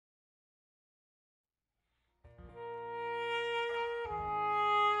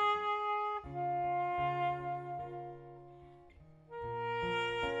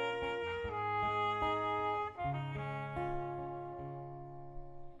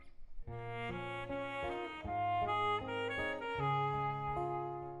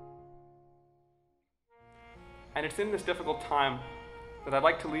And it's in this difficult time that I'd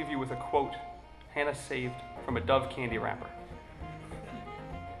like to leave you with a quote Hannah saved from a Dove candy wrapper.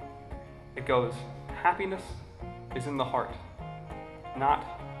 It goes, "Happiness is in the heart, not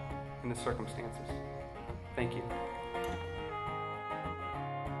in the circumstances." Thank you.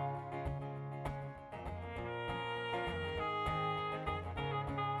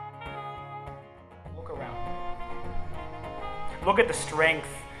 Look around. Look at the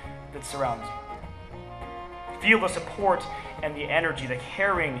strength that surrounds you. Feel the support and the energy, the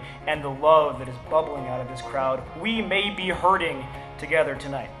caring and the love that is bubbling out of this crowd. We may be hurting together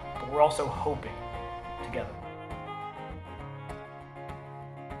tonight, but we're also hoping together.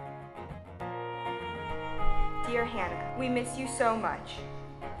 Dear Hannah, we miss you so much.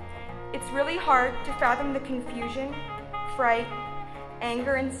 It's really hard to fathom the confusion, fright,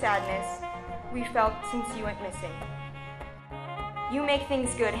 anger, and sadness we felt since you went missing. You make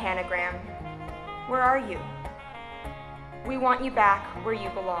things good, Hannah Graham. Where are you? We want you back where you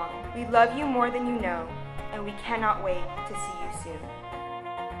belong. We love you more than you know, and we cannot wait to see you soon.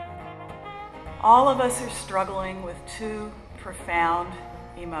 All of us are struggling with two profound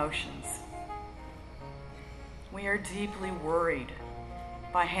emotions. We are deeply worried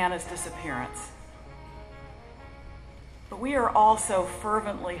by Hannah's disappearance, but we are also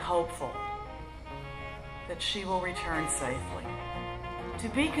fervently hopeful that she will return safely. To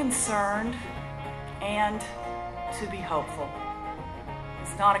be concerned and to be hopeful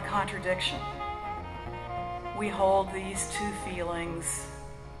is not a contradiction. We hold these two feelings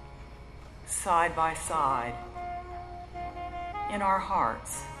side by side in our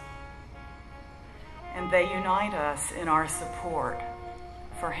hearts, and they unite us in our support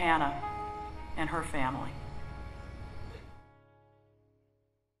for Hannah and her family.